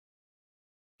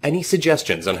Any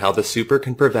suggestions on how the super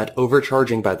can prevent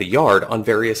overcharging by the yard on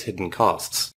various hidden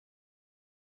costs?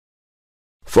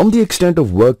 From the extent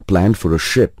of work planned for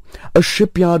a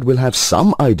shipyard will have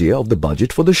some idea of the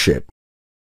budget for the ship.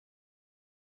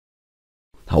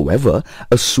 However,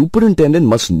 a superintendent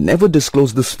must never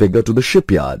disclose this figure to the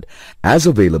shipyard, as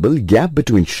available gap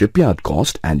between shipyard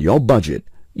cost and your budget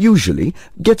usually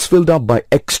gets filled up by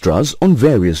extras on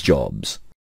various jobs.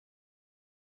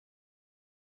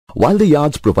 While the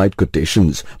yards provide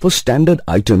quotations for standard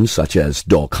items such as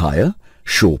dock hire,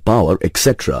 shore power,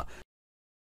 etc.,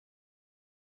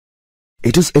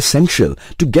 it is essential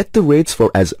to get the rates for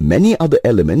as many other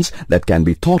elements that can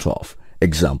be thought of.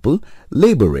 Example,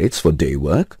 labor rates for day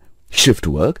work, shift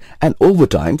work, and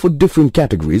overtime for different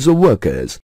categories of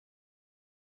workers.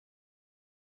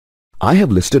 I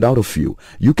have listed out a few.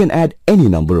 You can add any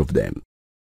number of them.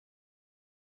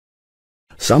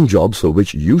 Some jobs for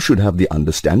which you should have the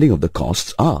understanding of the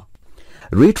costs are: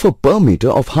 rate for per meter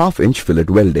of half-inch fillet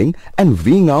welding and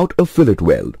V'ing out a fillet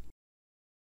weld,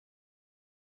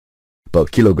 per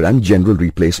kilogram general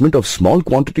replacement of small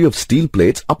quantity of steel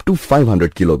plates up to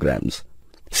 500 kilograms,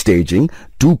 staging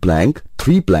 2 plank,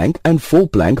 3 plank and 4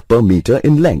 plank per meter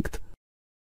in length,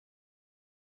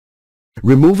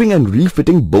 removing and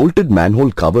refitting bolted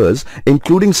manhole covers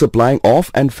including supplying off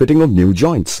and fitting of new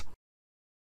joints,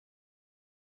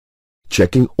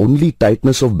 checking only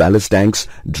tightness of ballast tanks,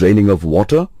 draining of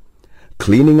water,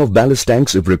 cleaning of ballast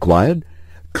tanks if required,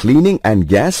 cleaning and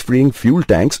gas-freeing fuel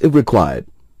tanks if required.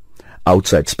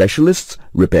 Outside specialists,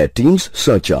 repair teams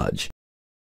surcharge.